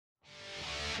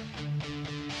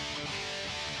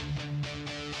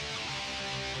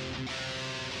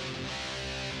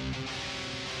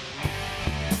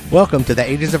Welcome to the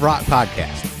Ages of Rock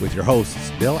podcast with your hosts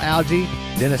Bill Algie,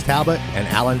 Dennis Talbot, and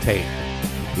Alan Tate.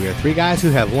 We are three guys who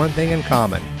have one thing in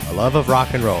common, a love of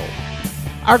rock and roll.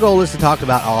 Our goal is to talk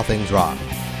about all things rock.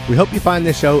 We hope you find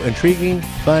this show intriguing,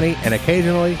 funny, and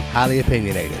occasionally highly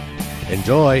opinionated.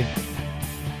 Enjoy!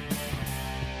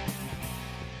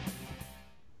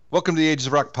 Welcome to the Ages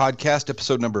of Rock podcast,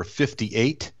 episode number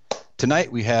 58.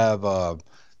 Tonight we have the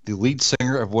lead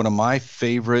singer of one of my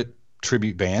favorite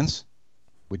tribute bands,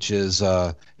 which is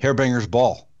Hairbanger's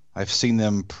Ball. I've seen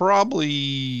them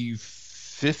probably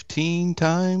 15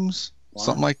 times,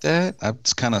 something like that.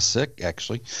 It's kind of sick,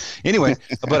 actually. Anyway,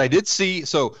 but I did see,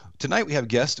 so tonight we have a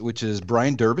guest, which is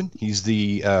Brian Durbin. He's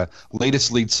the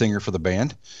latest lead singer for the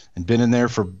band and been in there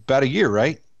for about a year,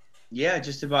 right? Yeah,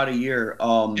 just about a year.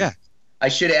 Yeah. I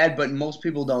should add, but most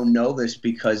people don't know this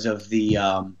because of the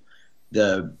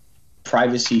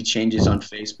privacy changes on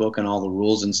Facebook and all the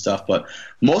rules and stuff. But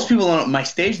most people don't. My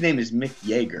stage name is Mick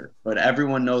Ja, but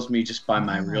everyone knows me just by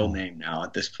my real name now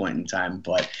at this point in time.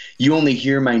 But you only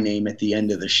hear my name at the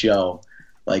end of the show,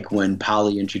 like when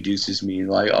Polly introduces me,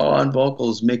 like, "Oh, on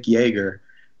vocals, Mick Ja."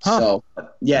 Huh. So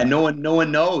yeah, no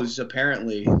one knows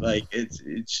apparently. Like it's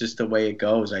just the way it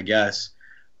goes, I guess.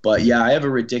 But yeah, I have a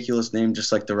ridiculous name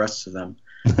just like the rest of them.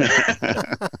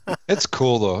 It's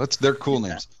cool though. They're cool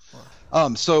names.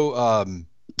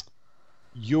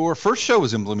 Your first show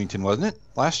was in Bloomington, wasn't it?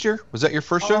 Last year? Was that your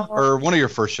first show? Or one of your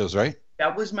first shows, right?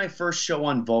 That was my first show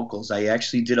on vocals. I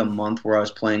actually did a month where I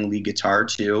was playing lead guitar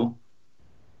too,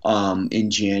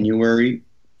 in January,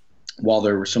 while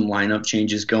there were some lineup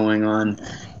changes going on.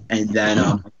 And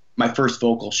then my first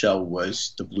vocal show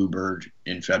was the Bluebird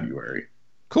in February.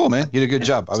 Cool, man. You did a good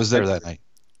job. I was there that night.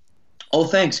 Oh,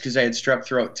 thanks, because I had strep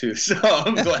throat too. So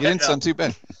I'm glad. You didn't sound too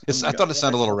bad. I thought it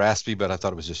sounded a little raspy, but I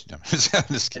thought it was just. I'm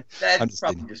just kidding. That's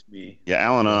probably just me. Yeah,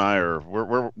 Alan and I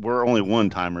we're only one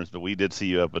timers, but we did see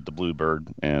you up at the Bluebird,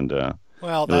 and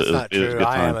Well, that's not true.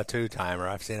 I am a two-timer.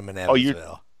 I've seen him in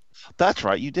Evansville. That's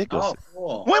right, you did go. Oh,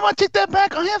 cool. Wait, I take that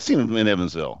back. I have seen him in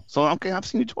Evansville, so okay, I've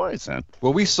seen you twice then.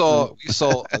 Well, we saw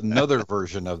another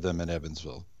version of them in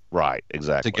Evansville. Right,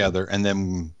 exactly. Together, and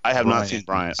then I have not seen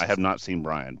Brian. I have not seen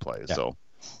Brian play, Yeah. so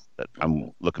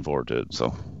I'm looking forward to it.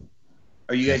 So,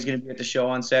 Are you guys going to be at the show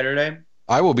on Saturday?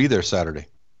 I will be there Saturday.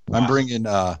 Wow.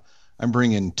 I'm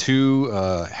bringing two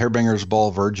Hairbanger's Ball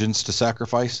virgins to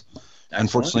sacrifice.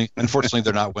 Excellent. Unfortunately,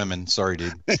 they're not women. Sorry,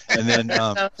 dude. And then,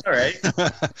 That's all right.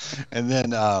 and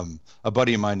then a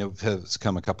buddy of mine has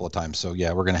come a couple of times. So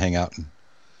yeah, we're gonna hang out and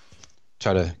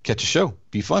try to catch a show.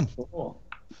 Be fun. Cool.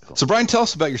 So Brian, tell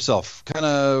us about yourself. Kind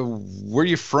of where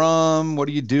you from? What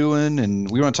are you doing? And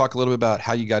we want to talk a little bit about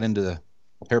how you got into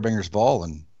Hairbanger's Ball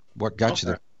and what got you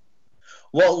there.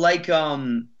 Well, like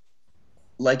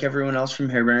everyone else from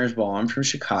Hairbanger's Ball, I'm from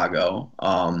Chicago.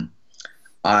 I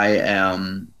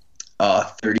am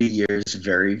 30 years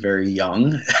very, very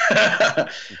young.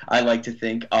 I like to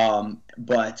think. Yeah,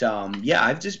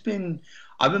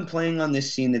 I've been playing on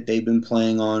this scene that they've been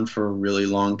playing on for a really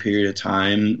long period of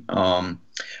time.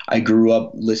 I grew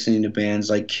up listening to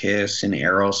bands like Kiss and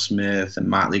Aerosmith and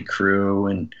Motley Crue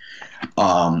and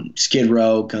Skid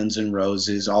Row, Guns N'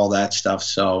 Roses, all that stuff.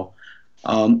 So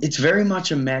it's very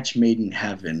much a match made in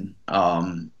heaven.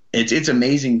 It's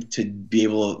amazing to be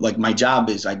able to, like, my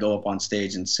job is I go up on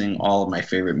stage and sing all of my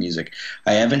favorite music.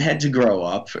 I haven't had to grow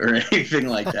up or anything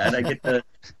like that.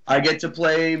 I get to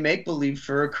play make believe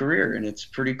for a career, and it's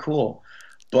pretty cool.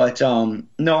 But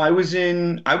no, I was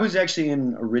actually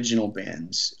in original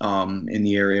bands in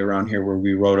the area around here where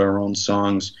we wrote our own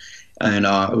songs, and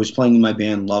I was playing in my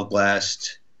band Love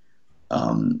Blast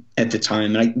at the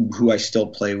time, and who I still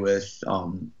play with.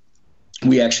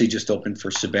 We actually just opened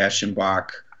for Sebastian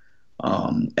Bach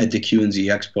at the Q&Z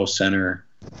Expo Center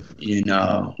in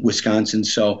Wisconsin.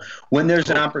 So when there's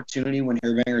an opportunity, when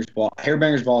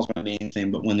Hairbanger's Ball is my main thing,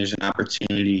 but when there's an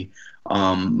opportunity,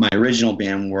 my original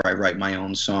band where I write my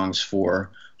own songs for,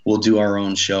 we'll do our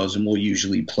own shows, and we'll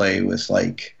usually play with,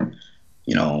 like,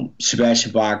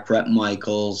 Sebastian Bach, Bret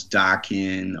Michaels,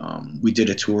 Dokken. We did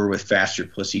a tour with Faster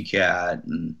Pussycat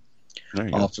and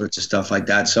all sorts of stuff like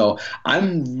that. So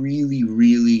I'm really,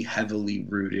 really heavily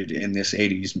rooted in this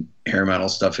 80s hair metal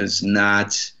stuff. It is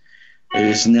not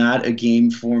a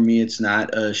game for me. It's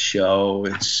not a show.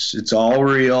 It's all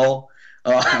real.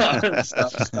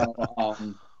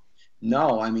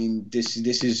 No, I mean, this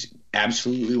is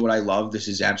absolutely what I love. This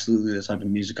is absolutely the type of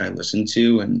music I listen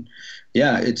to. And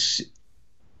yeah,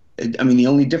 the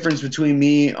only difference between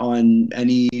me on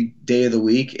any day of the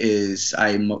week is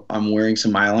I'm wearing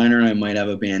some eyeliner and I might have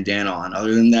a bandana on.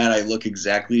 Other than that, I look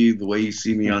exactly the way you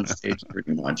see me on stage,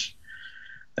 pretty much.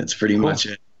 That's pretty much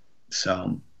it.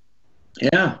 So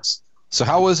Yeah. So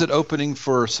how was it opening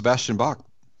for Sebastian Bach?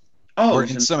 Oh, Or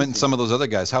in some of those other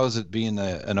guys? How is it being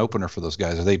an opener for those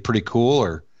guys? Are they pretty cool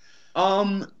or?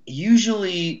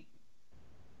 usually,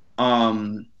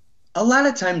 um, a lot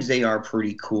of times they are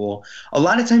pretty cool. A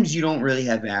lot of times you don't really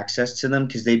have access to them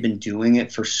because they've been doing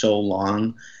it for so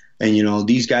long. And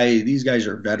these guys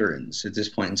are veterans at this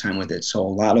point in time with it. So a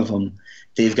lot of them,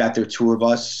 they've got their tour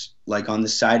bus like on the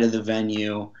side of the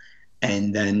venue,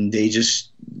 and then they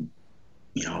just,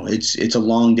 it's a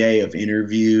long day of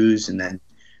interviews, and then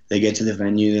they get to the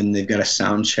venue, and they've got a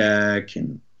sound check,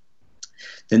 and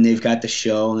then they've got the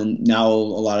show, and now a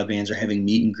lot of bands are having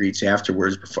meet and greets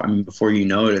afterwards. Before you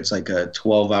know it, it's like a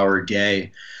 12-hour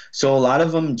day. So a lot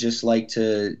of them just like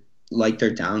their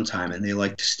downtime, and they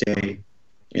like to stay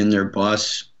in their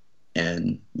bus.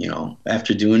 And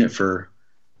after doing it for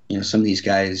some of these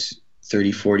guys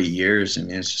 30, 40 years, I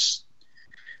mean, it's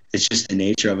just the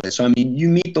nature of it. So I mean, you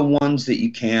meet the ones that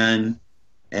you can,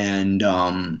 and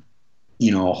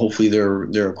hopefully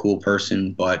they're a cool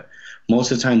person, but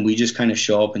most of the time we just kind of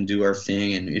show up and do our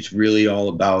thing, and it's really all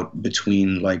about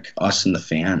between like us and the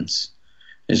fans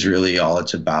is really all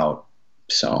it's about.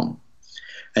 So,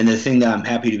 and the thing that I'm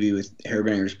happy to be with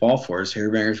Hairbangers Ball for is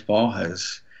Hairbangers Ball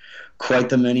has quite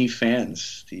the many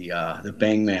fans, the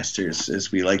Bangmasters,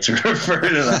 as we like to refer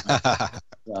to them.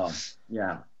 So,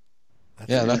 yeah.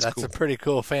 That's a pretty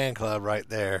cool fan club right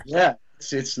there. Yeah,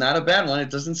 it's not a bad one. It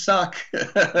doesn't suck.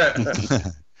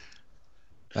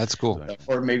 That's cool.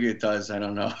 Or maybe it does. I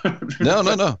don't know.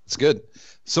 No. It's good.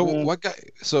 So what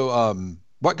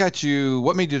got you?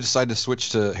 What made you decide to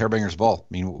switch to Hairbangers Ball?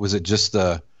 I mean, was it just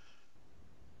you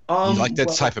like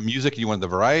that type of music? You wanted the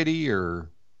variety, or?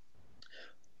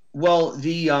 Well,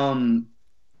 the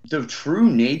true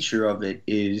nature of it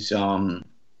is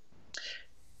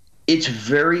it's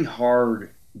very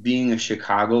hard being a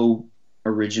Chicago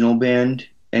original band,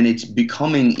 and it's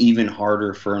becoming even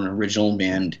harder for an original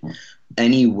band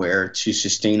anywhere to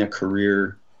sustain a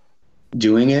career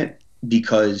doing it,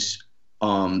 because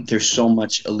there's so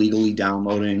much illegal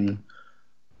downloading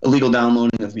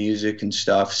of music and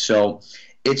stuff. So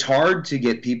it's hard to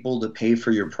get people to pay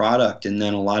for your product. And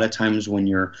then a lot of times when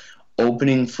you're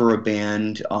opening for a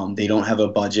band, they don't have a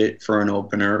budget for an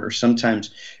opener. Or sometimes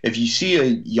if you see a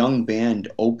young band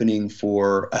opening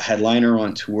for a headliner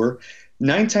on tour,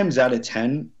 9 times out of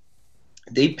 10,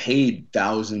 they paid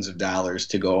thousands of dollars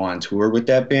to go on tour with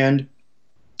that band.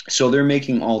 So they're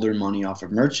making all their money off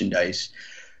of merchandise.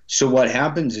 So what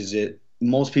happens is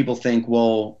most people think,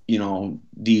 well,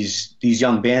 these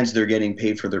young bands, they're getting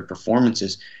paid for their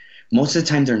performances. Most of the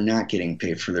time, they're not getting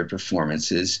paid for their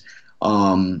performances.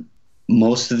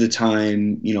 Most of the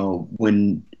time,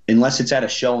 unless it's at a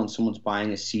show and someone's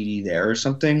buying a CD there or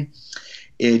something,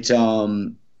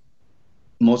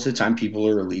 most of the time people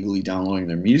are illegally downloading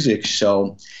their music.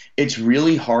 So it's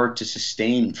really hard to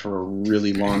sustain for a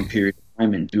really long period of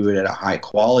time and do it at a high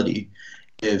quality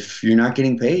if you're not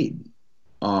getting paid.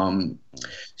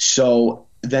 So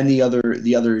then the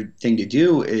other thing to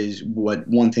do is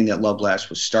one thing that Love Blast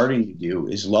was starting to do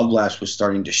is Love Blast was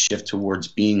starting to shift towards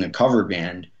being a cover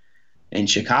band in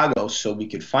Chicago so we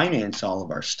could finance all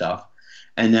of our stuff.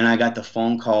 And then I got the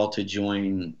phone call to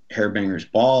join Hairbangers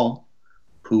Ball,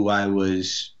 who I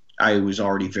was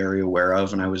already very aware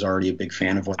of, and I was already a big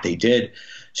fan of what they did.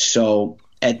 So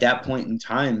at that point in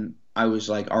time, I was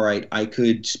like, all right, I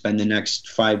could spend the next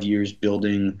 5 years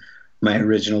building my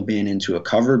original band into a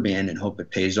cover band and hope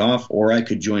it pays off, or I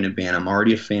could join a band I'm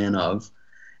already a fan of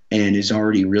and is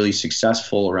already really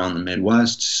successful around the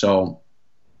Midwest. So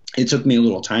it took me a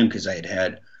little time because I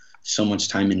had so much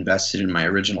time invested in my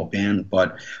original band,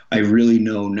 but I really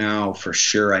know now for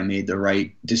sure I made the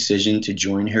right decision to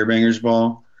join Hairbangers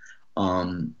Ball,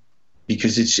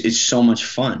 because it's so much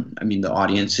fun. I mean, the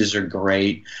audiences are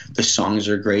great, the songs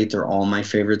are great, they're all my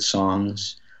favorite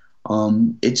songs.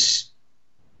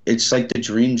 It's like the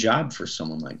dream job for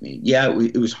someone like me. Yeah,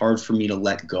 it was hard for me to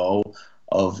let go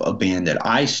of a band that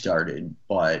I started,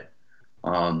 but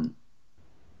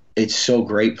it's so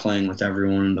great playing with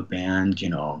everyone in the band.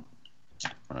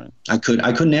 Right. I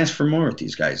couldn't ask for more with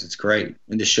these guys. It's great,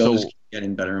 and the show is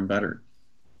getting better and better.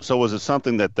 So was it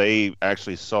something that they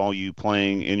actually saw you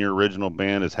playing in your original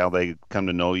band is how they come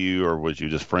to know you, or was you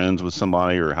just friends with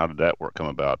somebody, or how did that work come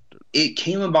about? It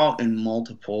came about in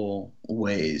multiple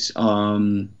ways.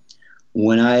 When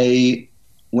I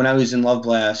was in Love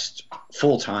Blast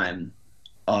full time,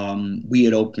 we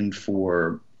had opened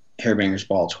for Hairbangers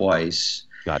Ball twice.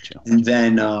 Gotcha. And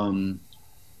then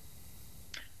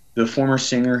the former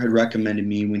singer had recommended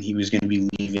me when he was going to be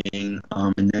leaving,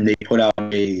 and then they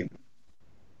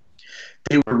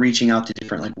were reaching out to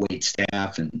different like wait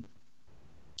staff and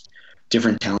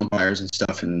different talent buyers and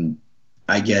stuff, and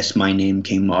I guess my name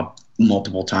came up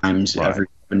multiple times every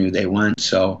avenue they went.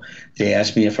 So they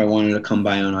asked me if I wanted to come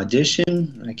by on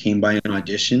audition. I came by and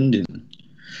auditioned, and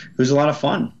it was a lot of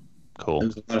fun. Cool. It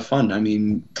was a lot of fun. I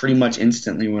mean, pretty much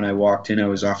instantly when I walked in, I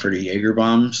was offered a Jaeger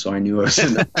bomb, so I knew I was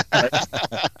in the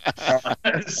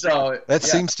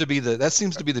seems to be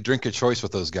the drink of choice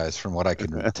with those guys, from what I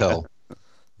can tell.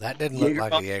 That didn't look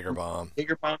like a Jaeger bomb.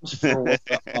 Jaeger bombs for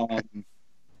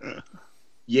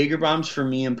Jaeger bombs for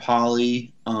me and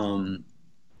Polly,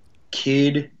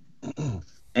 Kid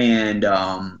and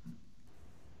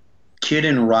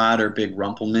Rod are big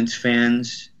Rumplemintz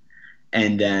fans,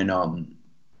 and then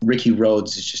Ricky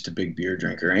Rhodes is just a big beer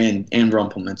drinker, and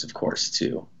Rumplemintz, of course,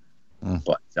 too.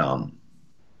 But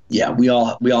yeah, we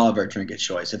all have our drink of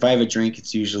choice. If I have a drink,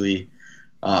 it's usually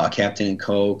Captain and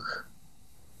Coke,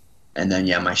 and then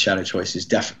my shot of choice is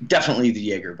definitely the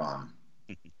Jaeger bomb.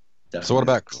 Definitely. So what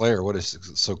about Claire?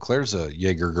 Claire's a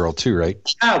Jaeger girl too, right?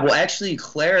 Yeah, well, actually,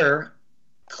 Claire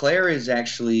has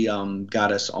actually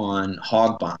got us on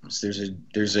hog bombs.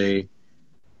 There's a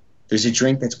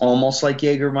drink that's almost like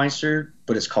Jägermeister,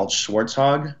 but it's called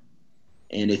Schwarzhog,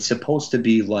 and it's supposed to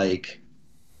be like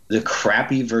the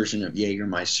crappy version of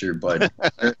Jägermeister, but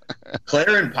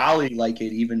Claire and Polly like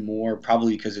it even more,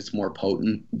 probably because it's more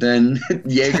potent than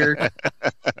Jaeger.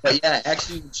 But yeah,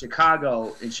 actually in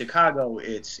Chicago,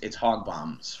 it's hog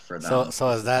bombs for them. So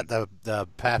is that the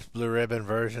Pabst Blue Ribbon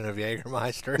version of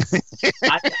Jägermeister?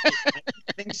 I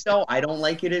think so. I don't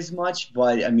like it as much,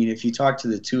 but I mean, if you talk to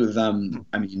the two of them,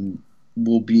 I mean,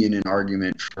 we'll be in an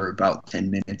argument for about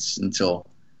 10 minutes until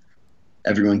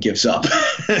everyone gives up.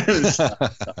 Yeah,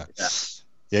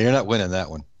 you're not winning that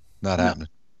one. Not happening.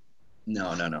 No.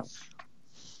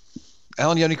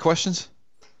 Alan, you have any questions?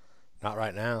 Not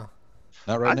right now.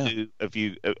 Not right now.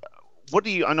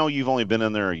 I know you've only been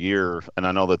in there a year, and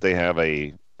I know that they have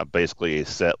basically a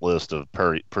set list of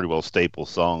pretty well staple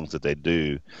songs that they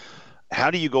do.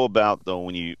 How do you go about, though,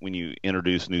 when you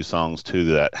introduce new songs to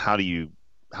that? How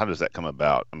does that come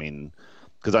about? I mean,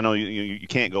 because I know you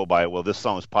can't go by, well, this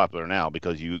song is popular now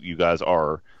because you guys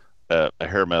are a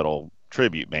hair metal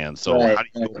tribute band. So how do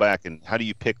you go back and how do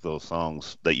you pick those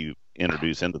songs that you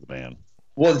introduce into the band?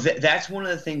 Well, that's one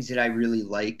of the things that I really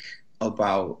like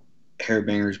about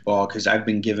Hairbanger's Ball, because I've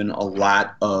been given a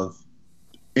lot of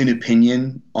an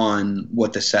opinion on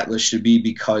what the set list should be,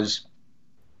 because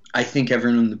I think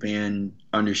everyone in the band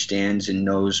understands and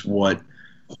knows what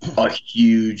a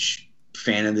huge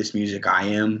fan of this music I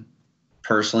am.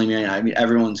 Personally, man, I mean,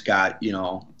 everyone's got,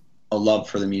 a love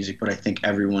for the music, but I think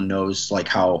everyone knows like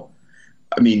how,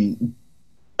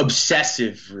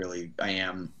 obsessive really I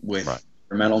am with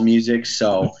metal music.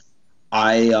 So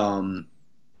I've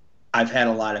had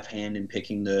a lot of hand in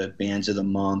picking the bands of the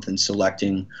month and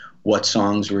selecting what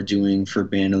songs we're doing for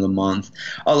band of the month.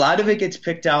 A lot of it gets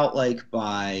picked out like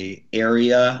by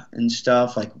area and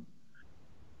stuff, like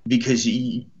because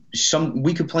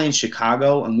we could play in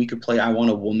Chicago and we could play I Want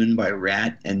a Woman by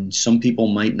Rat, and some people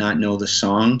might not know the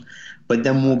song, but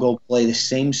then we'll go play the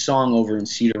same song over in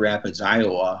Cedar Rapids,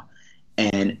 Iowa,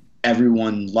 and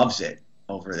everyone loves it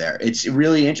over there. It's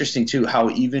really interesting too how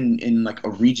even in like a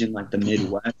region like the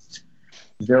Midwest,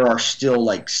 there are still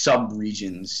like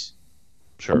sub-regions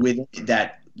within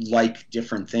that like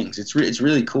different things. It's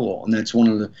really cool, and that's one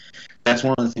of the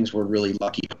things we're really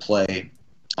lucky to play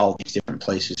all these different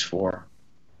places for.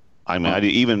 I mean,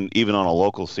 even on a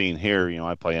local scene here,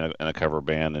 I play in a cover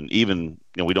band, and even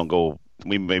we don't go.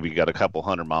 We maybe got a couple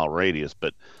 100-mile radius,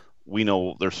 but we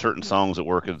know there's certain songs that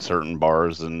work at certain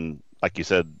bars, and like you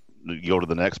said, you go to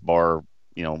the next bar,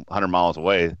 100 miles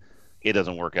away, it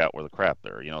doesn't work out with the crap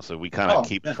there, So we kind of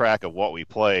keep track of what we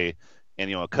play,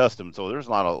 and accustomed. So there's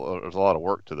a lot of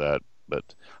work to that. But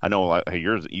I know like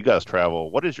you guys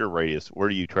travel. What is your radius? Where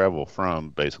do you travel from,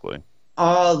 basically?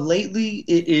 Lately,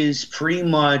 it is pretty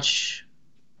much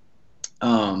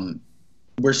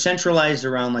we're centralized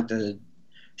around like the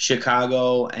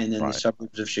Chicago and then the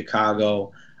suburbs of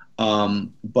Chicago.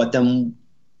 But then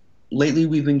lately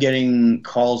we've been getting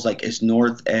calls like as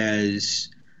north as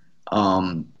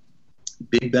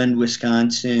Big Bend,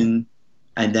 Wisconsin,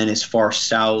 and then as far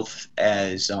south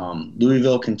as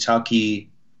Louisville, Kentucky.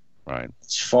 Right.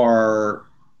 As far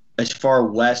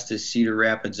west as Cedar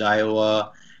Rapids,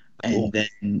 Iowa. And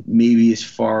then maybe as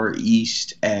far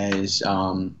east as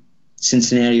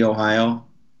Cincinnati, Ohio.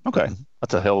 Okay,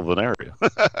 that's a hell of an area.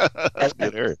 That's a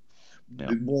good area.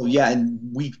 Yeah. Well, yeah, and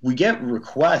we get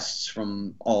requests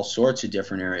from all sorts of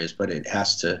different areas, but it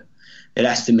has to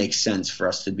make sense for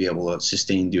us to be able to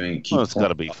sustain doing it. Well, it's got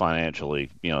to be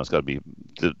financially, it's got to be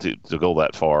to go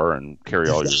that far and carry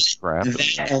all your crap.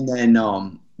 And then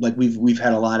like we've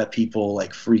had a lot of people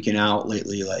like freaking out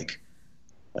lately, like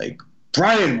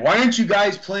Brian, why aren't you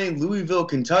guys playing Louisville,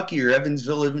 Kentucky or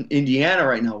Evansville, Indiana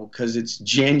right now? Because it's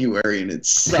January and it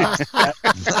sucks.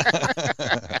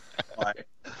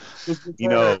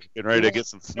 Getting ready to get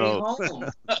some snow.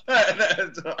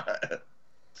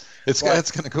 It's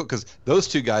kind of cool because those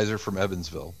two guys are from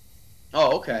Evansville.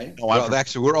 Oh, okay.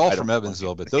 Actually, we're all from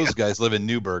Evansville, but those guys live in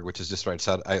Newburgh, which is just right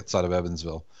outside of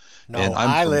Evansville. No, and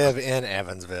I live in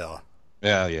Evansville.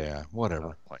 Yeah,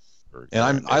 whatever.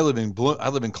 And I live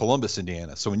in Columbus,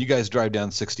 Indiana. So when you guys drive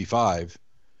down 65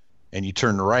 and you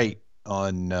turn right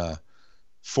on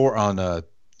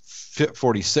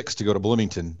 46 to go to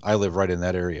Bloomington, I live right in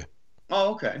that area.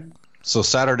 Oh, okay. So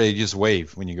Saturday, just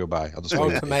wave when you go by. I'll just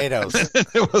wave. Tomatoes.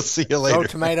 We'll see you later. Throw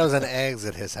tomatoes and eggs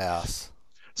at his house.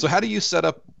 So how do you set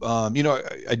up?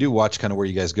 I do watch kind of where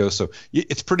you guys go. So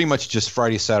it's pretty much just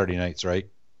Friday, Saturday nights, right?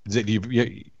 Is it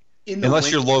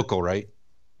unless you're local, right?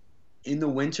 In the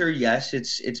winter, yes,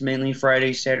 it's mainly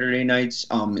Friday, Saturday nights.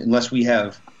 Unless we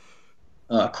have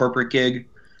a corporate gig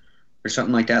or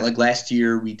something like that. Like last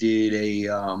year, we did a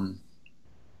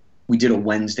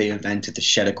Wednesday event at the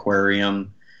Shed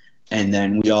Aquarium. And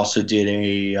then we also did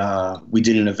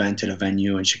an event at a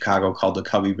venue in Chicago called the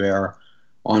Cubby Bear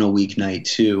on a weeknight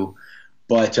too.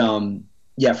 But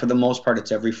for the most part,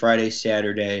 it's every Friday,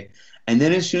 Saturday. And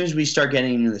then as soon as we start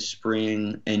getting into the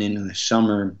spring and into the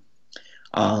summer,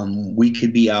 we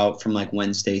could be out from like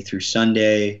Wednesday through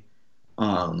Sunday.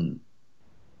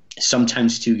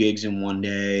 Sometimes 2 gigs in one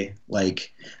day.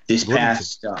 Like this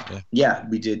past,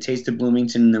 we did Taste of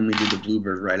Bloomington, and then we did the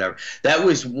Bluebird right over. That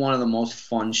was one of the most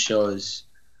fun shows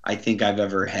I think I've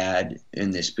ever had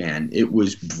in this band. It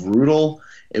was brutal.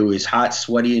 It was hot,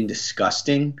 sweaty, and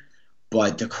disgusting.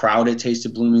 But the crowd at Taste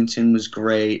of Bloomington was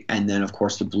great, and then of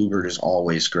course the Bluebird is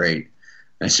always great,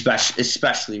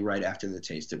 especially right after the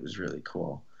Taste. It was really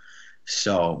cool.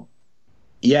 So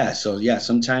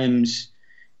sometimes.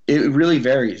 It really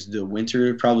varies. The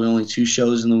winter, probably only 2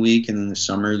 shows in the week, and then the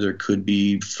summer there could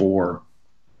be 4.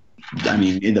 I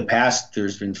mean, in the past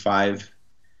there's been 5.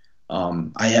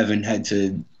 I haven't had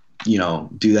to,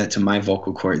 do that to my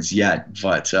vocal cords yet,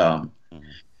 but I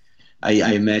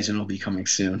imagine it'll be coming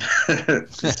soon.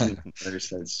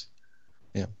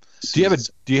 Yeah. Do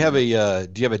you have a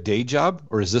day job,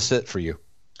 or is this it for you?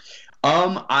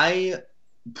 I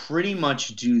pretty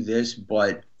much do this,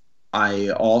 but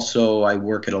I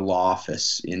work at a law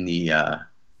office in the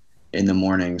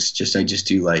mornings. I just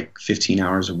do like 15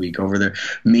 hours a week over there,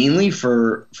 mainly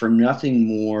for nothing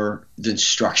more than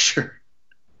structure,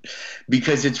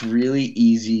 because it's really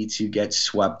easy to get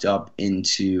swept up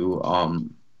into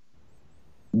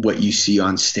what you see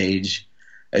on stage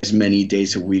as many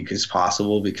days a week as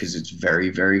possible, because it's very,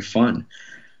 very fun.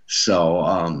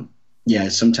 So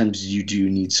sometimes you do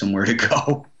need somewhere to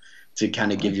go to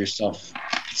kind of give yourself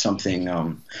something.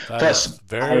 That's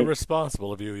very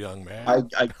responsible of you, young man.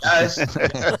 I guess.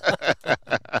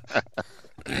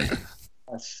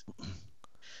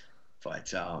 But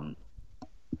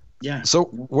So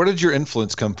where did your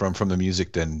influence come from the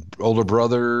music then? Older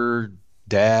brother,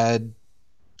 dad?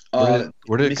 Where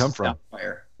did it come from?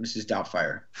 Mrs.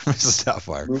 Doubtfire. Mrs.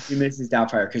 Doubtfire. Movie Mrs.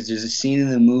 Doubtfire, because there's a scene in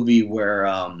the movie where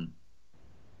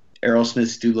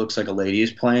Aerosmith's "Dude Looks Like a Lady"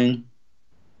 is playing.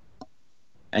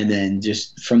 And then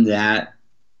just from that,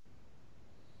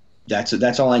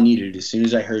 that's all I needed. As soon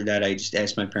as I heard that, I just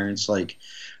asked my parents, like,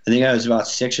 I think I was about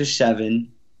 6 or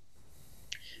 7,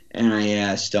 and I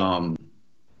asked, who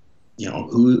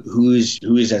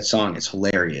is that song? It's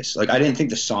hilarious. Like, I didn't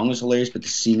think the song was hilarious, but the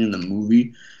scene in the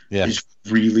movie is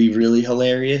really, really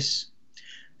hilarious.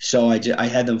 So I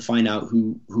had them find out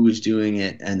who was doing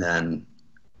it, and then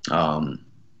I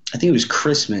think it was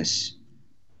Christmas,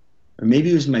 or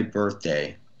maybe it was my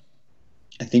birthday.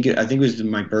 I think it was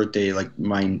my birthday, like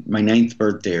my 9th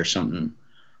birthday or something.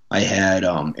 I had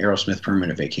Aerosmith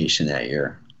Permanent Vacation that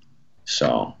year.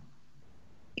 So,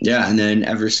 yeah, and then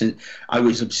ever since, I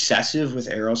was obsessive with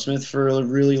Aerosmith for a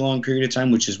really long period of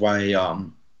time, which is why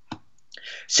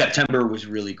September was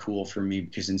really cool for me,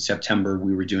 because in September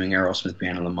we were doing Aerosmith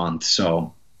Band of the Month.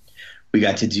 So we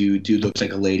got to do Dude Looks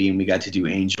Like a Lady, and we got to do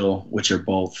Angel, which are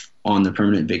both on the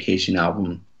Permanent Vacation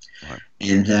album. Right.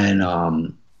 And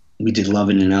then we did Love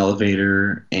in an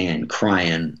Elevator and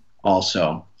Crying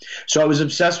also. So I was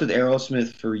obsessed with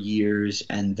Aerosmith for years,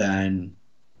 and then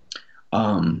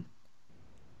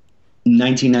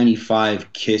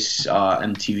 1995 Kiss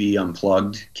MTV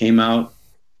Unplugged came out,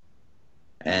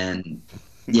 and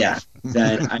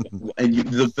then you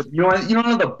know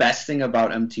the best thing about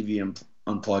MTV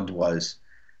Unplugged was,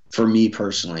 for me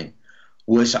personally,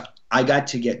 was I got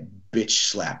to get bitch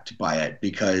slapped by it,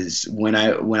 because when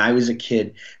I was a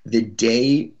kid, the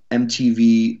day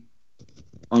MTV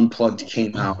Unplugged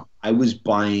came out, I was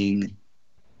buying.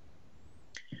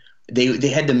 They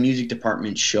had the music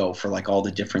department show for like all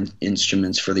the different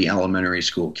instruments for the elementary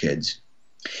school kids,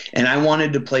 and I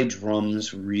wanted to play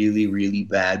drums really, really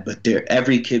bad. But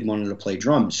every kid wanted to play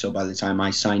drums, so by the time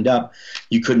I signed up,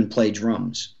 you couldn't play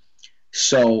drums.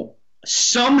 So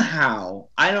somehow,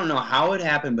 I don't know how it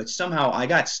happened, but somehow I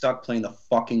got stuck playing the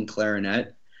fucking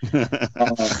clarinet. I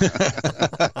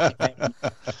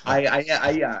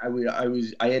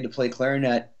had to play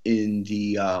clarinet in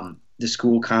the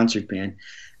school concert band,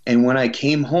 and when I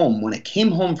came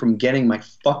home from getting my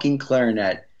fucking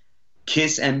clarinet,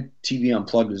 Kiss MTV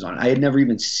Unplugged was on. I had never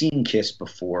even seen Kiss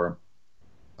before.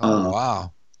 Oh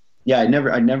wow! Yeah,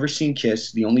 I'd never seen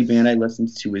Kiss. The only band I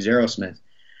listened to was Aerosmith,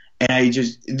 and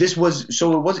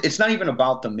it's not even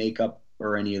about the makeup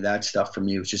or any of that stuff for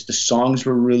me. It was just the songs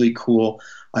were really cool.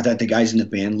 I thought the guys in the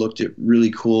band looked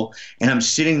really cool, and I'm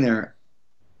sitting there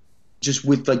just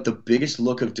with like the biggest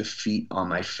look of defeat on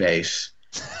my face,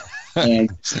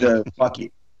 and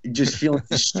just feeling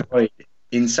destroyed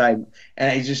inside.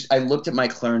 And I looked at my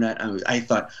clarinet. I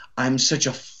thought, I'm such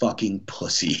a fucking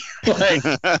pussy. Like,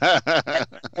 I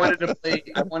wanted to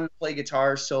play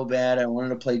guitar so bad. I wanted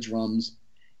to play drums,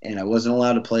 and I wasn't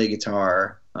allowed to play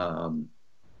guitar. And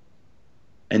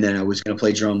then I was going to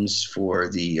play drums for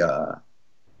the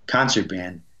concert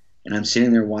band, and I'm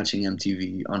sitting there watching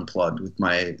MTV Unplugged with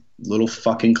my little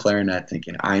fucking clarinet,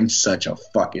 thinking I'm such a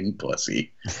fucking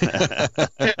pussy.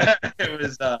 It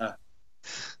was,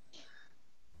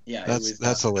 yeah,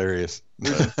 that's hilarious.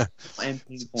 So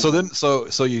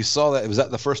you saw that? Was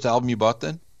that the first album you bought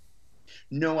then?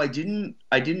 No, I didn't.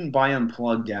 I didn't buy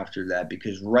Unplugged after that,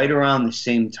 because right around the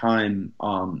same time,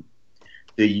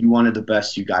 the "You Wanted the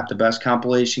Best, You Got the Best"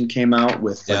 compilation came out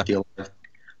with like the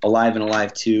Alive and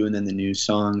Alive 2, and then the new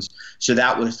songs. So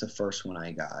that was the first one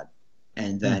I got,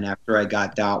 and then after I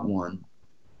got that one,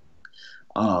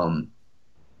 I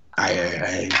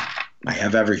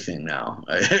have everything now.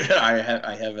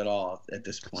 I have it all at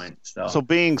this point. So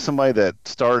being somebody that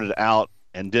started out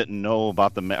and didn't know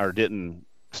about or didn't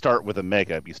start with a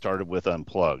makeup, you started with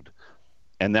Unplugged,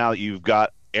 and now you've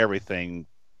got everything.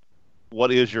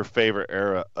 What is your favorite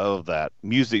era of that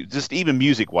music? Just even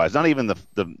music wise, not even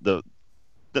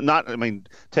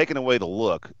taking away the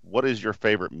look. What is your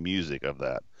favorite music of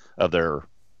their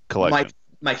collection?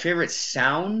 My favorite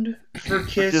sound for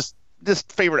Kiss.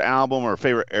 Just favorite album or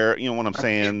favorite era. You know what I'm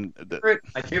saying?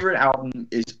 My favorite album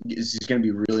is going to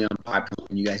be really unpopular,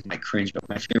 and you guys might cringe, but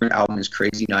my favorite album is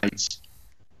Crazy Nights.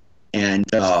 And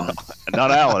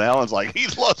not Alan. Alan's like, he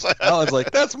loves that. Alan's like,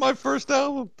 that's my first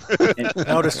album.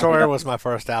 No Destroyer was my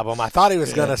first album. I thought he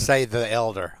was going to say The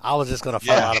Elder. I was just going to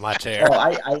fall out of my chair. Oh,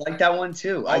 I like that one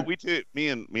too. We too. Me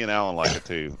and Alan like it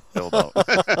too.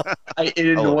 It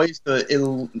annoys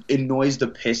the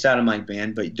piss out of my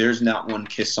band, but there's not one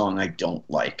Kiss song I don't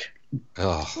like.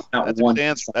 Oh, that's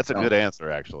a good answer,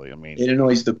 actually. I mean, it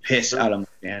annoys the piss out of my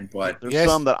band, but there's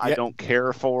some that I don't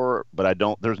care for, but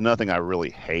there's nothing I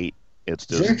really hate. It's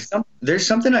just there's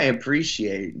something I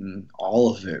appreciate in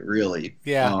all of it, really.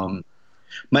 Yeah.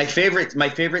 My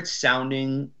favorite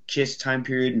sounding Kiss time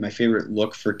period, my favorite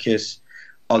look for Kiss,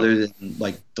 other than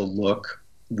like the look,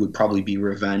 would probably be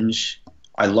Revenge.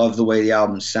 I love the way the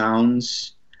album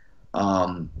sounds.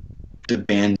 The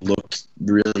band looked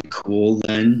really cool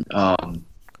then.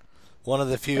 One of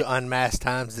the few unmasked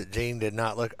times that Gene did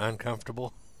not look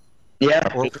uncomfortable. Yeah,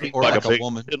 or like a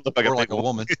woman. Or like a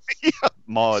woman. Yeah,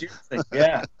 Maud.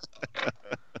 Yeah.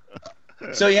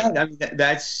 So yeah, I mean,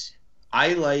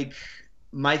 I like,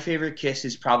 my favorite Kiss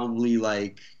is probably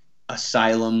like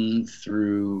Asylum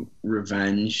through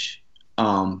Revenge.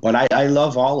 But I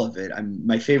love all of it.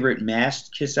 My favorite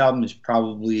masked Kiss album is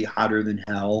probably Hotter Than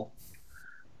Hell.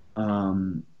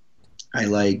 I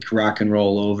like Rock and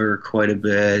Roll Over quite a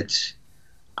bit.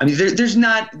 I mean, there's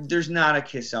not a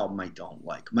Kiss album I don't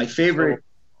like. My favorite. So,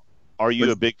 are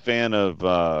you a big fan of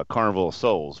Carnival of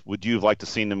Souls? Would you have liked to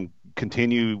seen them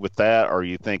continue with that, or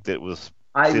you think that was?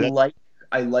 I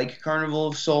like Carnival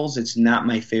of Souls. It's not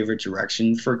my favorite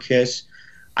direction for Kiss.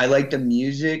 I like the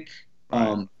music,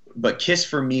 but Kiss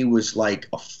for me was like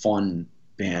a fun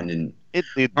band, and it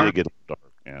did get dark.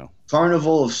 Yeah.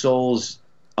 Carnival of Souls,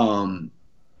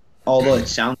 although it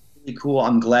sounds really cool,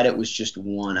 I'm glad it was just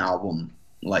one album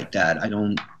like that.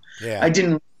 I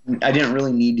didn't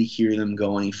really need to hear them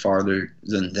go any farther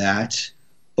than that.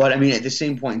 But I mean, at the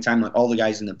same point in time, like all the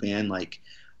guys in the band, like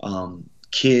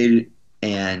Kid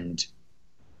and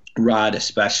Rod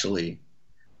especially,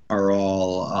 are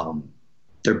all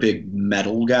they're big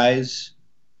metal guys.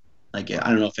 Like, I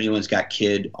don't know if anyone's got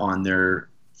Kid on their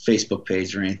Facebook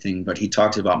page or anything, but he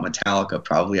talks about Metallica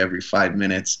probably every 5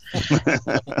 minutes.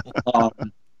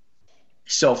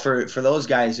 So for those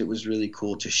guys, it was really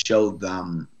cool to show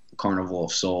them Carnival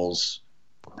of Souls.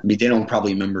 I mean, they don't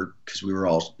probably remember because we were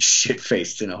all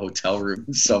shit-faced in a hotel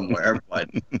room somewhere. but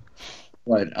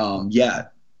yeah,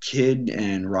 Kid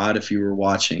and Rod, if you were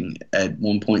watching, at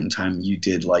one point in time, you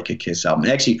did like a Kiss album.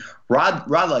 And actually, Rod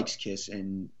likes Kiss,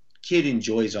 and Kid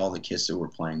enjoys all the Kiss that we're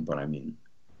playing. But I mean,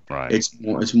 right?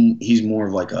 He's more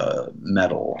of like a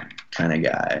metal kind of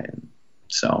guy.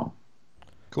 So.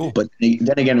 Cool. But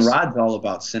then again, Rod's all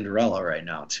about Cinderella right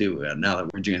now, too. Now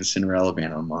that we're doing Cinderella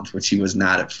Band of the Month, which he was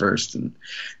not at first. And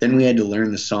then we had to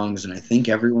learn the songs, and I think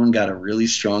everyone got a really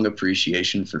strong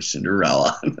appreciation for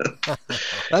Cinderella.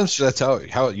 That's how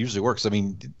it usually works. I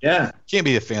mean, yeah, you can't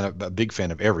be a big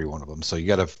fan of every one of them. So you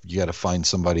gotta find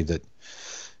somebody that,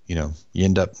 you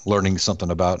end up learning something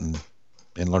about and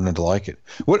learning to like it.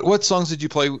 What songs did you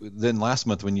play then last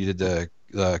month when you did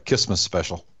the Christmas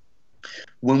special?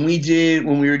 When we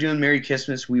were doing Merry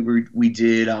Christmas, we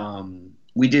did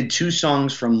 2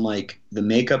 songs from like the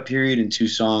makeup period and 2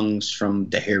 songs from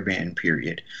the hairband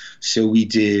period. So we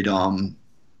did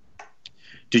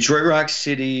Detroit Rock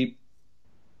City,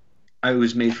 I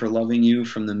Was Made for Loving You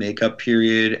from the makeup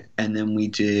period, and then we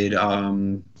did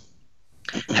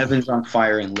Heaven's on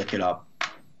Fire and Lick It Up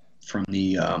from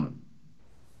the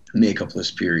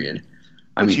makeupless period.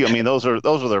 I mean, those are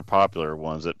their popular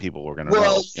ones that people were going to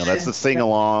know. That's the sing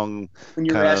along. When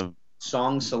you're asking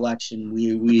song selection,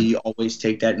 we always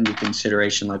take that into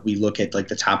consideration. Like, we look at like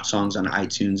the top songs on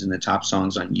iTunes and the top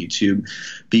songs on YouTube,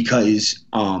 because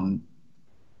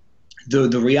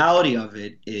the reality of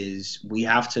it is we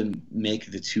have to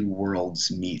make the 2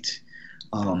 worlds meet.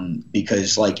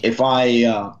 Because like if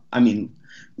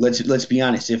let's be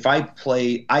honest, if I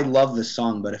play, I love the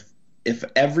song, but if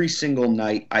every single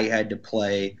night I had to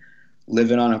play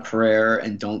Living on a Prayer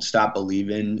and Don't Stop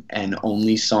Believing and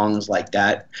only songs like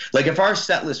that, like if our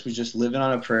set list was just Living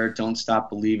on a Prayer, Don't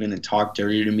Stop Believing, and Talk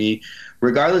Dirty to Me,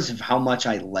 regardless of how much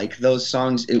I like those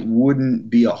songs, it wouldn't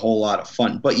be a whole lot of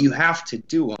fun. But you have to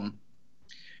do them.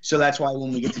 So that's why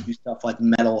when we get to do stuff like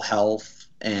Mental Health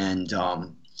and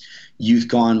Youth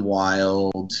Gone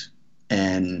Wild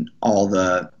and all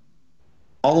the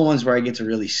ones where I get to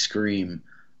really scream,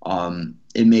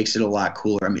 it makes it a lot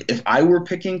cooler. I mean, if I were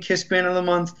picking Kiss Band of the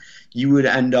Month, you would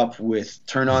end up with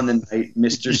Turn on the Night,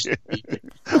 Mr. Steve.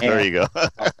 There you go.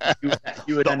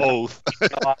 You would the end oath.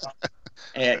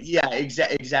 Yeah,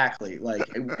 exactly. Like,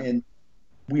 and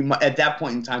we at that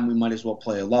point in time, we might as well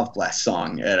play a Love Blast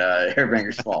song at a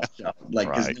Hairbanger's Fall show. Like,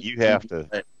 right. You have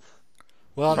to.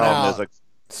 Well, now,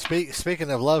 speaking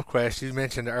of Love Quest, you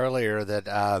mentioned earlier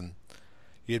that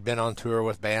you'd been on tour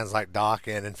with bands like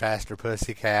Dokken and Faster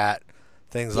Pussycat,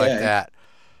 things like that.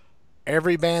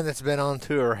 Every band that's been on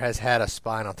tour has had a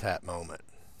Spinal Tap moment.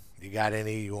 You got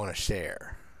any you want to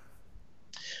share?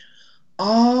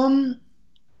 The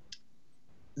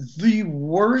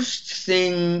worst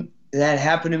thing that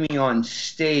happened to me on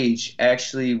stage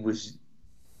actually was,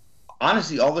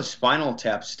 honestly, all the Spinal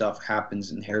Tap stuff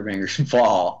happens in Hairbanger's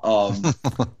Fall.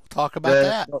 Talk about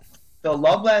that. The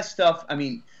Love Blast stuff, I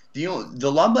mean, the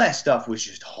Love Blast stuff was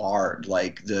just hard.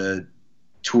 Like the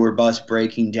tour bus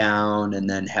breaking down and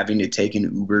then having to take an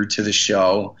Uber to the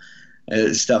show,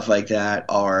 stuff like that.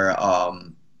 Or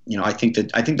I think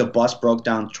the bus broke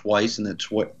down twice and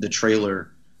the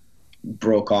trailer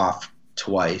broke off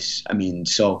twice. I mean,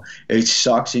 so it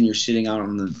sucks, and you're sitting out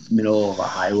in the middle of a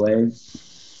highway,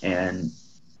 and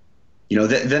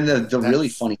then the really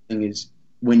funny thing is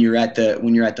when you're at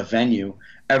the venue,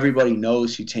 everybody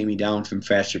knows who Tammy Down from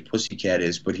Faster Pussycat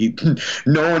is, but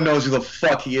no one knows who the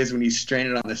fuck he is when he's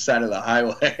stranded on the side of the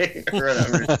highway or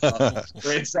whatever.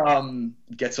 It's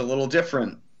gets a little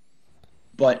different.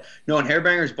 But no, in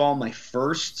Hairbanger's Ball, my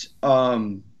first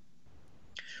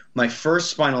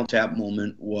Spinal Tap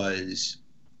moment was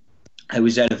I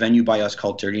was at a venue by us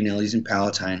called Dirty Nellies in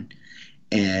Palatine,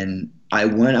 and I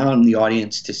went out in the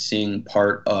audience to sing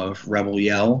part of Rebel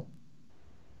Yell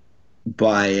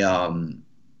by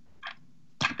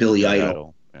Billy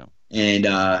Idol. Yeah. And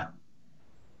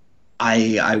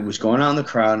I was going out in the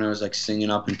crowd, and I was like singing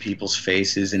up in people's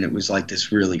faces, and it was like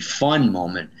this really fun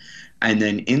moment. And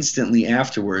then instantly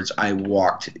afterwards, I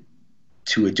walked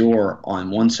to a door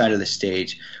on one side of the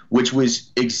stage, which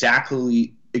was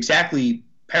exactly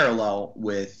parallel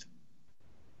with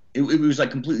it was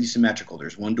like completely symmetrical.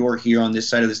 There's one door here on this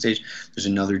side of the stage, there's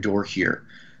another door here.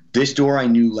 This door I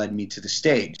knew led me to the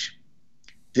stage.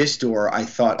 This door I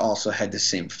thought also had the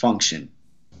same function.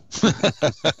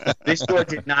 This door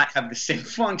did not have the same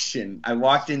function. I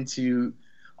walked into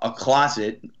a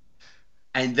closet,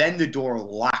 and then the door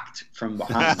locked from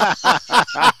behind me.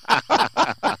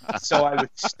 So I was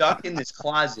stuck in this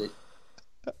closet,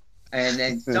 and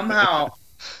then somehow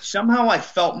I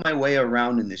felt my way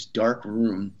around in this dark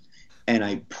room, and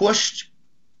I pushed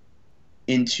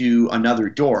into another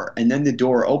door, and then the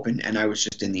door opened, and I was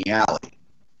just in the alley.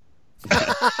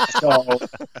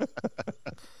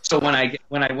 So when I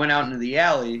went out into the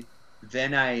alley,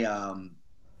 then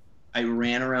I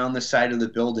ran around the side of the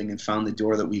building and found the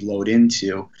door that we load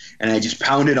into, and I just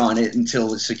pounded on it until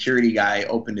the security guy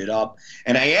opened it up,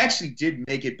 and I actually did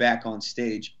make it back on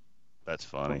stage. That's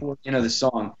funny. Before the end of the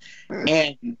song,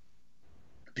 and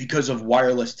because of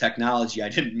wireless technology, I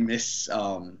didn't miss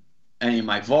any of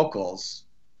my vocals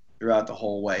throughout the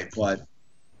whole way. But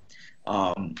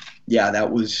yeah,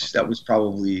 that was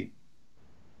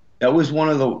one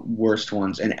of the worst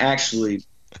ones. And actually,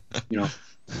 you know,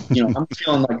 I'm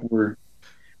feeling like we're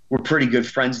pretty good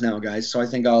friends now, guys. So I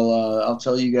think I'll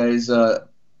tell you guys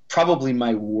probably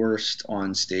my worst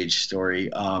on stage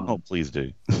story. Oh, please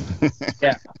do.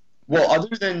 Yeah. Well,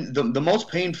 other than the most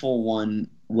painful one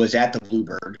was at the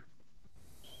Bluebird.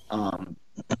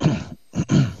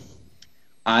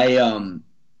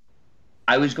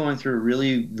 I was going through a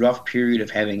really rough period of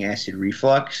having acid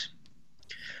reflux.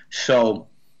 So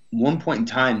one point in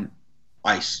time,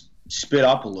 I spit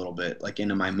up a little bit, like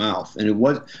into my mouth, and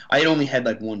I had only had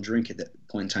like one drink at that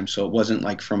point in time, so it wasn't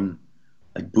like from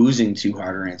like boozing too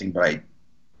hard or anything. But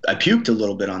I puked a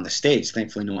little bit on the stage.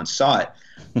 Thankfully, no one saw it.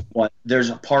 But there's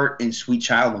a part in Sweet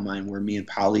Child of Mine where me and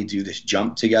Polly do this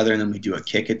jump together, and then we do a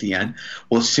kick at the end.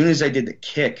 Well, as soon as I did the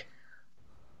kick,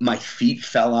 my feet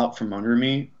fell out from under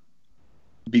me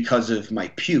because of my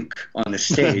puke on the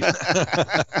stage.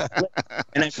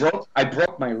 And I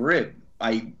broke my rib.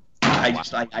 I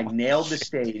nailed the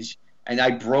stage, and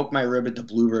I broke my rib at the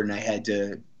Bluebird, and I had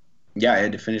to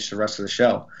finish the rest of the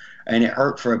show. And it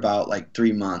hurt for about like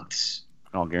 3 months.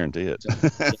 I'll guarantee it.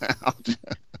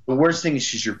 The worst thing is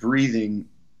just you're breathing,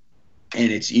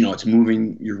 and it's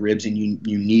moving your ribs, and you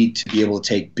need to be able to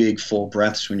take big full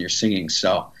breaths when you're singing.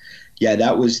 So yeah,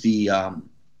 that was the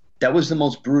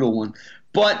most brutal one,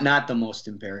 but not the most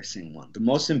embarrassing one. The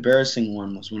most embarrassing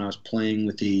one was when I was playing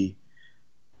at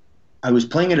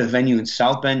a venue in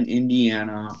South Bend,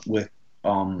 Indiana, with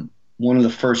one of the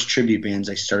first tribute bands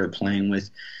I started playing with,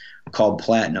 called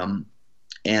Platinum.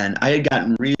 And I had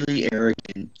gotten really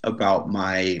arrogant about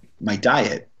my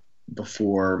diet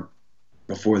before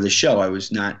the show. I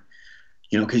was not,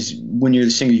 because when you're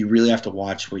the singer, you really have to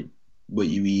watch what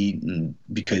you eat, and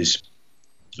because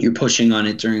you're pushing on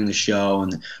it during the show,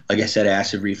 and like I said,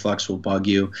 acid reflux will bug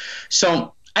you.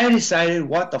 So I decided,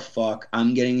 what the fuck,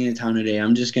 I'm getting into town today.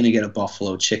 I'm just going to get a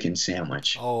buffalo chicken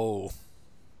sandwich. Oh.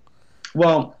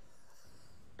 Well,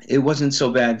 it wasn't so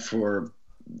bad for,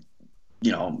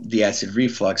 the acid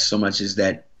reflux so much as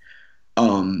that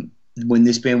when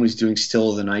this band was doing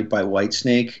Still of the Night by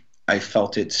Whitesnake, I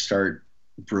felt it start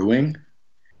brewing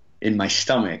in my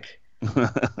stomach.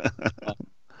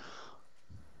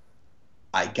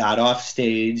 I got off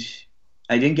stage.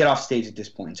 I didn't get off stage at this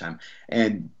point in time.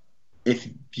 And if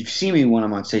you've seen me when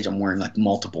I'm on stage, I'm wearing like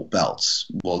multiple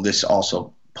belts. Well, this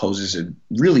also poses a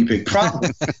really big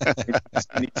problem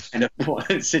in these kind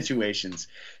of situations.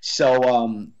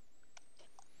 So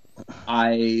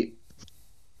I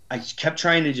kept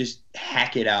trying to just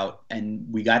hack it out, and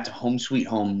we got to Home Sweet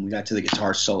Home. We got to the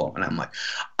guitar solo, and I'm like,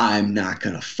 I'm not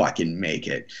gonna fucking make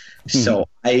it. So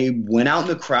I went out in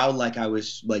the crowd like I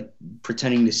was like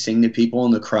pretending to sing to people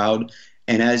in the crowd,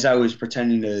 and as I was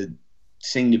pretending to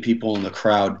sing to people in the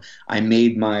crowd, I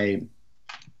made my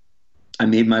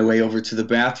way over to the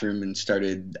bathroom and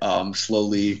started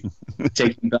slowly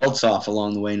taking belts off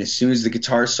along the way. And as soon as the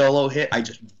guitar solo hit, I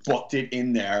just booked it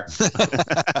in there.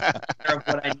 Of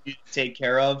what I needed to take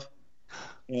care of.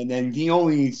 And then the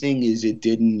only thing is, it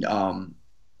didn't,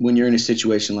 when you're in a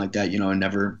situation like that, it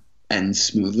never ends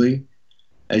smoothly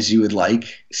as you would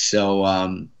like. So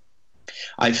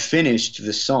I finished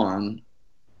the song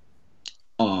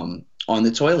on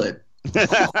the toilet.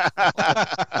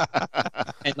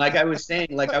 And like I was saying,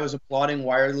 like I was applauding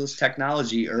wireless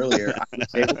technology earlier, I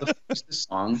was able to finish the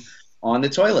song on the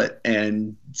toilet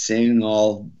and sing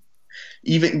all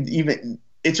even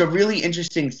it's a really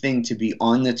interesting thing to be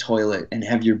on the toilet and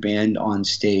have your band on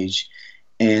stage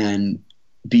and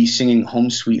be singing Home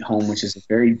Sweet Home, which is a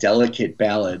very delicate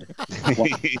ballad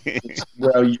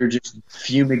where you're just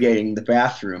fumigating the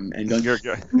bathroom and going, your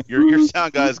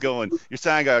sound guy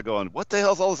going, what the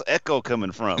hell's all this echo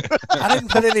coming from? I didn't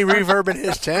put any reverb in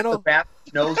his channel. The bathroom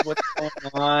knows what's going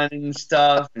on and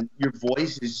stuff, and your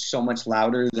voice is so much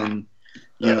louder than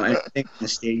anything on the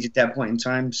stage at that point in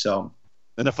time. So.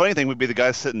 And the funny thing would be the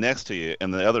guy sitting next to you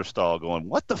in the other stall going,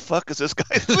 "What the fuck is this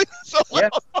guy doing so loud?"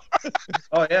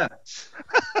 Oh yeah.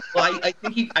 Well, I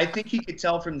think he could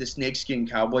tell from the snakeskin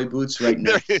cowboy boots right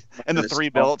now, and the three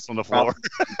belts on the floor.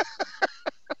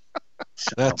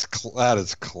 That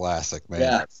is classic,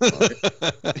 man.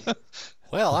 Yeah.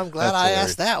 Well, I'm glad I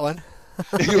asked that one.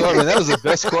 That was the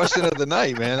best question of the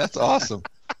night, man. That's awesome.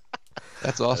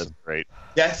 That's awesome. That's great.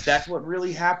 That's what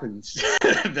really happens.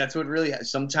 That's what really.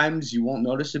 Sometimes you won't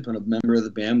notice it, but a member of the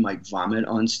band might vomit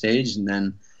on stage, and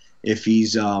then if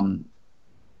he's not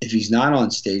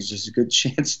on stage, there's a good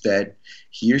chance that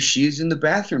he or she's in the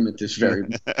bathroom at this very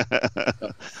moment.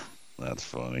 That's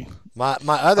funny. My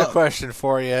other question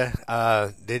for you: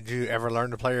 did you ever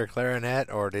learn to play your clarinet,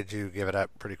 or did you give it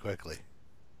up pretty quickly?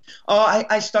 Oh,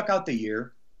 I stuck out the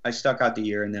year.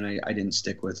 And then I didn't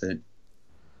stick with it.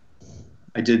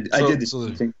 I did the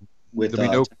same thing with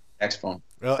saxophone.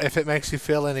 Well, if it makes you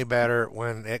feel any better,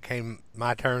 when it came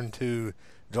my turn to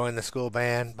join the school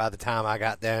band, by the time I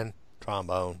got done,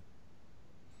 trombone.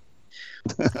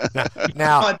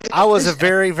 Now I was a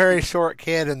very, very short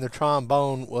kid, and the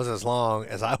trombone was as long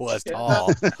as I was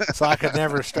tall, so I could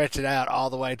never stretch it out all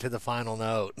the way to the final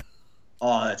note.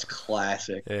 Oh, that's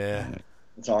classic. Yeah,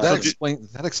 that's awesome.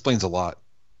 That explains a lot.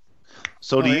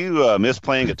 So do you miss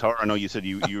playing guitar? I know you said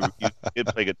you did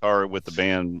play guitar with the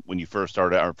band when you first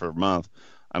started out for a month.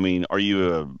 I mean, do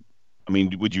you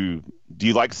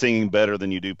like singing better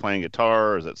than you do playing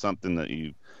guitar, or is that something that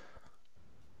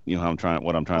what I'm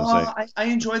trying to say? I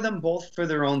enjoy them both for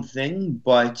their own thing,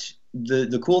 but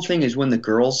the cool thing is when the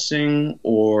girls sing,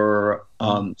 or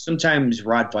sometimes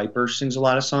Rod Viper sings a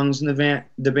lot of songs in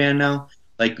the band now.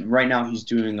 Like right now he's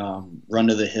doing Run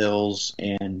to the Hills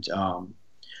and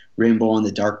Rainbow in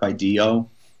the Dark by Dio.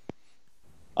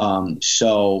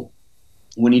 So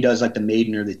when he does like the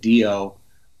Maiden or the Dio,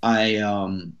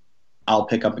 I'll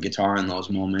pick up a guitar in those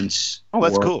moments. Oh,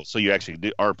 that's cool. So you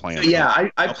actually are playing. Yeah,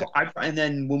 and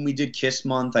then when we did Kiss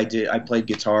Month, I played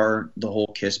guitar the whole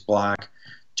Kiss block.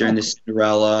 During the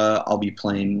Cinderella, I'll be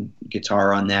playing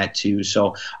guitar on that too.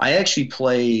 So I actually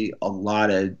play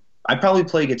I probably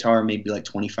play guitar maybe like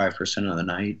 25% of the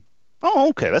night. Oh,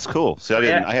 okay, that's cool. See,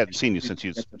 I hadn't seen you since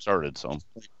you started, so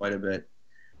quite a bit.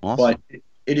 Awesome. But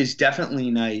it is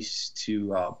definitely nice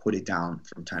to put it down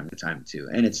from time to time too,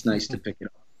 and it's nice to pick it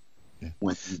up. Yeah.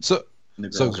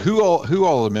 So who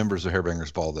all are members of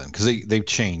Hairbangers Ball then? Because they've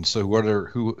changed. So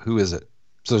who is it?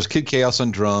 So there's Kid Chaos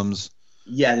on drums.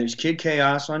 Yeah, there's Kid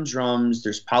Chaos on drums.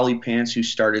 There's Polly Pants, who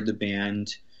started the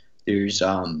band. There's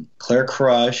Claire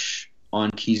Crush on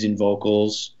keys and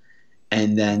vocals,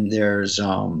 and then there's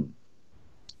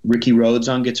Ricky Rhodes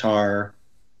on guitar,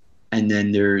 and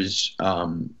then there's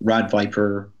Rod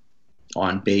Viper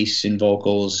on bass and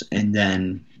vocals, and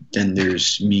then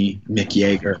there's me, Mick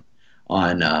Ja,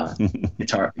 on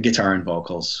guitar and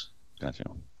vocals. Gotcha.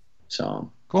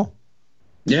 So cool.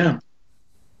 Yeah.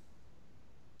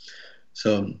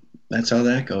 So that's how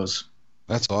that goes.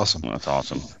 That's awesome. That's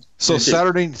awesome. So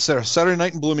Saturday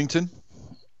night in Bloomington.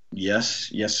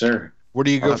 Yes, sir. Where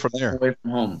do you go from there? Away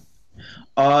from home.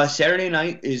 Saturday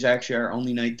night is actually our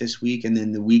only night this week, and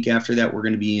then the week after that we're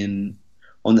going to be on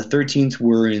the 13th.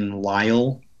 We're in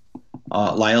Lisle,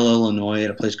 Illinois,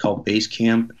 at a place called Base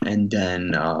Camp, and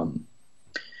then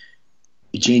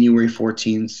January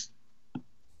 14th,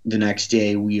 the next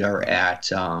day, we are at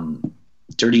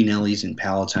Dirty Nellies in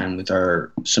Palatine with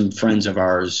some friends of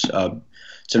ours.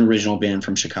 It's an original band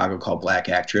from Chicago called Black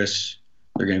Actress.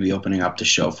 They're going to be opening up the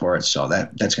show for it, so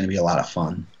that's going to be a lot of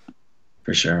fun,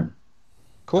 for sure.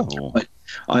 Cool. But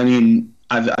I mean,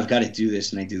 I've got to do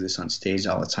this, and I do this on stage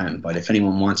all the time. But if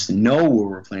anyone wants to know where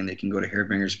we're playing, they can go to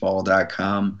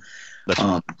hairbangersball.com.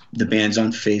 The band's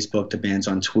on Facebook. The band's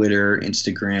on Twitter,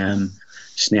 Instagram,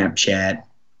 Snapchat.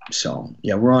 So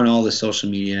yeah, we're on all the social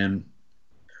media.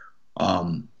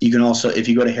 You can also, if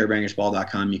you go to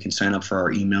hairbangersball.com, you can sign up for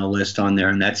our email list on there,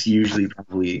 and that's usually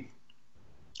probably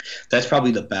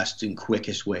the best and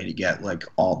quickest way to get like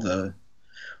all the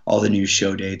new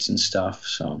show dates and stuff.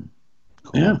 So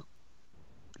cool. Yeah,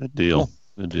 good deal. Cool.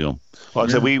 Good deal. Well, like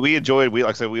I said, we enjoyed.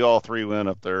 We all three went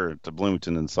up there to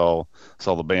Bloomington and saw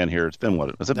the band here. It's been what?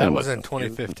 That was in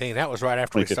 2015. That was right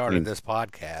after we started this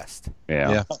podcast.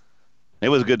 Yeah. It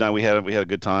was a good night. We had a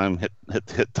good time.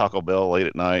 Hit Taco Bell late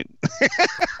at night.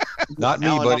 Not me,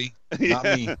 buddy. Not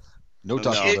me. No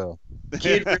Taco Bell.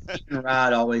 Kid, Ricky, and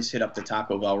Rod always hit up the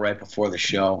Taco Bell right before the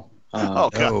show.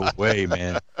 No way,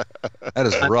 man. That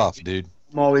is rough, dude.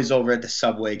 I'm always over at the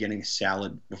Subway getting a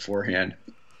salad beforehand.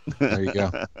 There you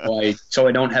go. So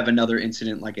I don't have another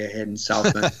incident like I had in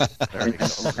South Bend.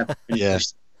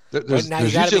 Yes. Now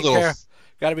you got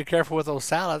to be careful with those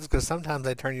salads because sometimes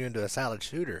they turn you into a salad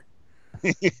shooter.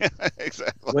 Yeah,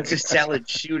 exactly. What's a salad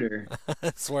shooter?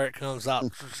 That's where it comes up.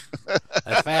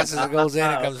 As fast as it goes in,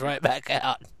 it comes right back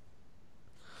out.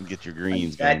 Get your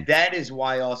greens going. That is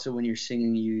why also when you're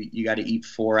singing, you got to eat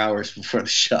 4 hours before the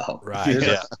show. Right.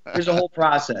 There's a whole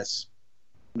process.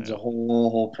 There's a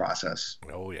whole process.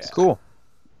 Oh, yeah. It's cool.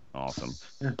 Awesome.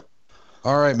 Yeah.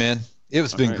 All right, man.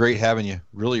 It's been great having you.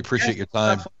 Really appreciate your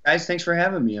time. Guys, thanks for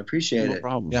having me. I appreciate it. No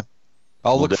problem. Yeah.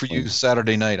 I'll look for you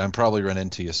Saturday night. I'm probably run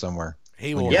into you somewhere.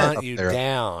 He will hunt you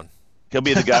down. He'll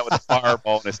be the guy with the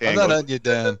fireball in his hand. I'm not hunting you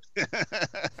down.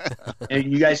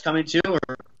 And you guys coming too?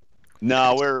 Or?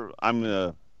 No, we're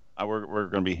going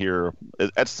to be here.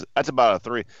 That's about a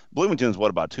 3. Bloomington's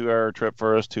about 2-hour trip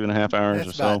for us, 2.5 hours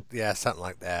or so. Yeah, something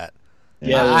like that.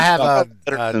 Yeah, I have a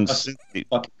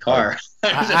fucking car.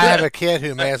 I have a kid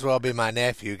who may as well be my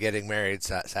nephew getting married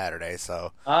Saturday,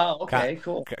 so okay,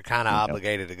 cool. Kind of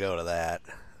obligated to go to that.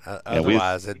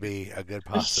 Otherwise, it'd be a good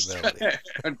possibility.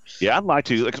 Yeah, I'd like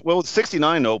to. Well,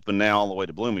 69 open now all the way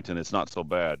to Bloomington. It's not so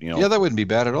bad, Yeah, that wouldn't be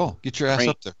bad at all. Get your ass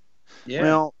up there. Yeah.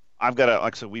 Well, I've got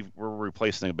like I said, we're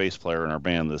replacing a bass player in our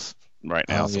band right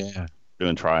now. So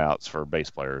doing tryouts for bass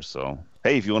players. So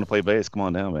hey, if you want to play bass, come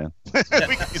on down, man. We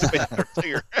can use bass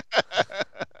player.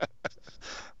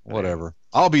 Whatever.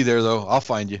 I'll be there though. I'll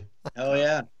find you. Oh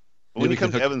yeah. When you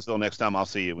come to Evansville next time, I'll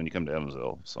see you when you come to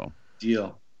Evansville. So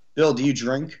deal. Bill, do you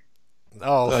drink?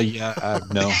 Oh yeah.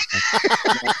 No.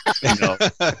 No.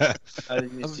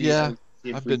 Yeah.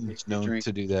 I've been known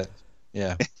to do that.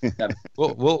 Yeah.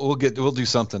 We'll do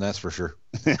something, that's for sure.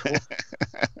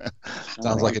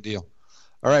 Sounds like a deal.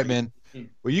 All right, man.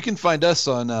 Well, you can find us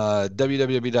on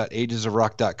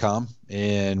www.agesofrock.com,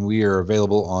 and we are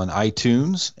available on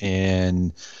iTunes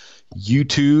and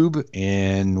YouTube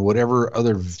and whatever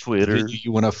other Twitter video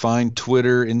you want to find.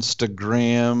 Twitter,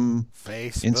 Instagram,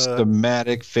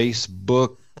 Instamatic,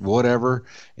 Facebook, whatever.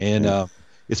 And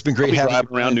it's been great having you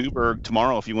around Newburgh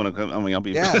tomorrow if you want to come. I mean, I'll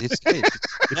be. Yeah, it's great.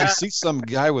 If you see some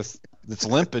guy that's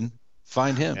limping,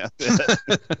 find him. Yeah.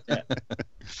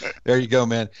 There you go,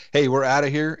 man. Hey, we're out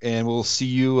of here, and we'll see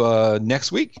you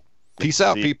next week. Peace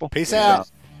out, people. Peace out.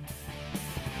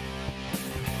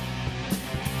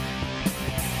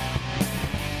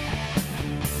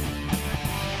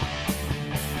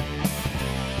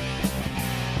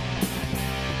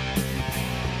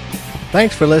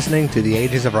 Thanks for listening to the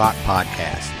Ages of Rock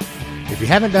podcast. If you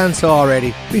haven't done so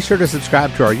already, be sure to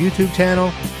subscribe to our YouTube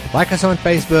channel, like us on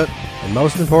Facebook, and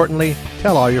most importantly,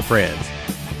 tell all your friends.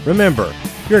 Remember,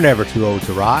 you're never too old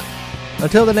to rock.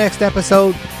 Until the next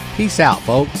episode, peace out,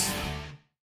 folks.